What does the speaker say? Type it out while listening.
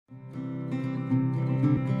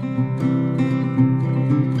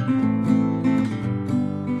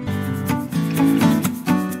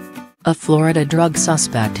A Florida drug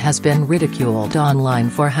suspect has been ridiculed online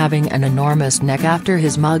for having an enormous neck after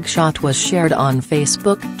his mugshot was shared on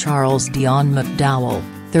Facebook. Charles Dion McDowell,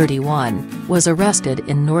 31, was arrested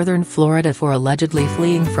in northern Florida for allegedly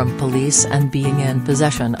fleeing from police and being in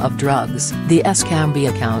possession of drugs. The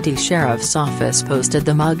Escambia County Sheriff's Office posted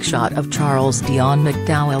the mugshot of Charles Dion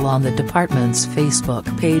McDowell on the department's Facebook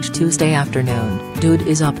page Tuesday afternoon. "Dude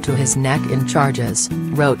is up to his neck in charges,"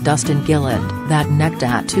 wrote Dustin Gilland. "That neck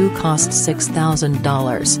tattoo cost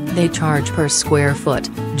 $6,000. They charge per square foot,"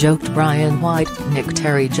 joked Brian White. Nick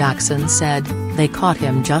Terry Jackson said, "They caught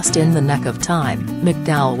him just in the nick of time."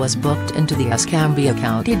 McDowell was booked into the Escambia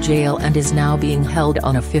County Jail and is now being held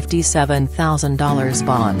on a $57,000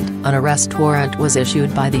 bond. An arrest warrant was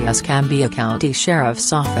issued by the Escambia County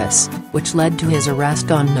Sheriff's Office, which led to his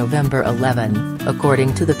arrest on November 11.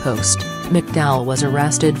 According to the Post, McDowell was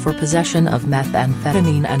arrested for possession of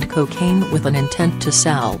methamphetamine and cocaine with an intent to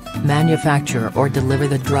sell, manufacture or deliver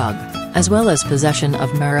the drug, as well as possession of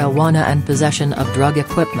marijuana and possession of drug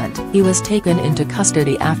equipment. He was taken into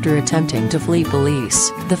custody after attempting to flee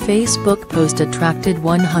police. The Facebook post attracted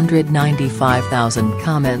 195,000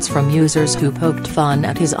 comments from users who poked fun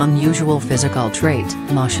at his unusual physical trait.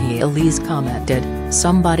 Mashi Elise commented,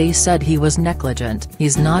 "Somebody said he was negligent."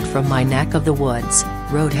 "He's not from my neck of the woods,"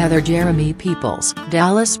 wrote Heather Jeremy Peoples.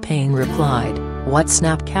 Dallas Payne replied, "What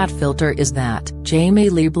Snapchat filter is that?" Jamie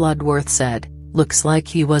Lee Bloodworth said, "Looks like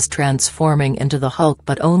he was transforming into the Hulk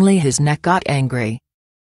but only his neck got angry."